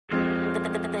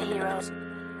The heroes.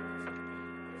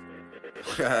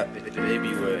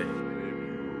 Baby way.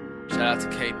 Shout out to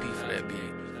KP for that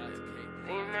beat.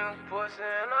 These niggas pussy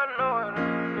and I know it.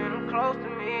 Need them close to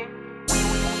me.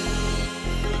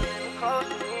 Close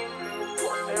to me.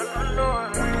 And I know it.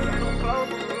 Need them close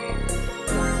to me.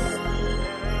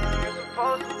 They're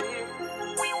supposed to be.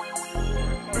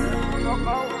 Fuck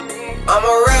over me. I'm a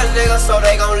real nigga, so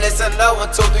they gon' listen up when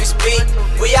 2, 3 speak.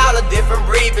 We all a different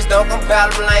breed, bitch, don't compare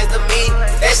them lanes to me.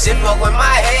 That shit fuck with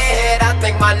my head, I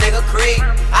think my nigga creep.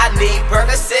 I need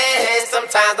Percocet,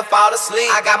 sometimes I fall asleep.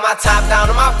 I got my top down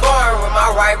on my foreign with my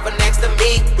rifle next to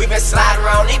me. We been sliding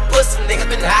around these pussy niggas,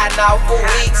 been hiding out for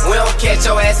weeks. We don't catch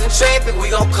your ass in traffic, we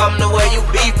gon' come to where you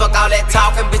be. Fuck all that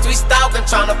talking, bitch, we stalking,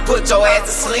 tryna put your ass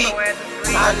to sleep.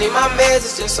 I need my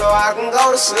messages so I can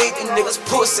go to sleep. These niggas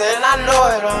pussy and I know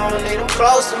it. I don't need them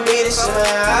close to me. This shit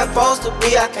ain't how it's supposed to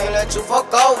be. I can't let you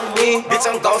fuck over me. Bitch,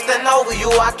 I'm gon' stand over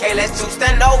you. I can't let you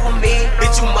stand over me.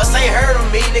 Bitch, you must ain't heard of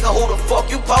me. Nigga, who the fuck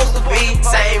you supposed to be?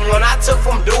 Same one I took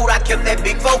from dude. I kept that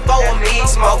big 4-4 with me.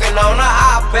 Smoking on the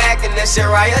hot pack and that shit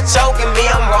right here choking me.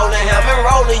 I'm rolling him and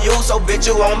rolling you, so bitch,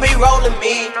 you won't be rolling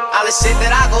me. All the shit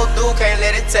that I go through, can't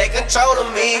let it take control of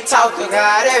me. Talk to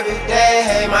God every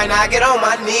day, might not get on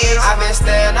my knees. I been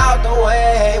staying out the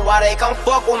way, why they come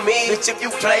fuck with me? Bitch, if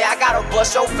you play, I gotta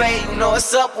bust your face, you know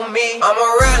what's up with me. I'm a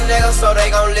real nigga, so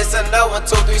they gon' listen up when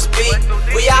 2, 3 speak.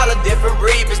 We all a different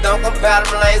breed, bitch, don't compare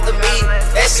them lanes to me.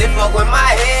 That shit fuck with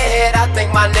my head, I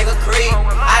think my nigga creep.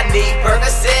 I need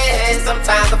Percocet,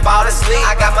 sometimes I fall asleep.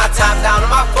 I got my top down on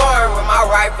my forehead with my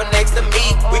rifle next to me.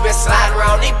 We been sliding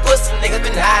around these pussy niggas,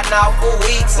 been hiding out for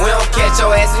weeks. We don't catch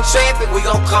your ass in traffic, we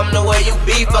gon' come to where you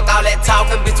be. Fuck all that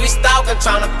talking, bitch, we stalking,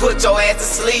 tryna put your ass to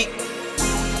sleep.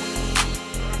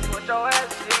 Put your ass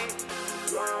to sleep.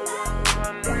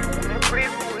 Free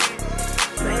for you.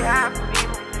 Stay high for you.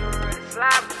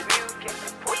 Slide for you. Get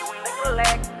that pussy nigga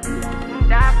leg.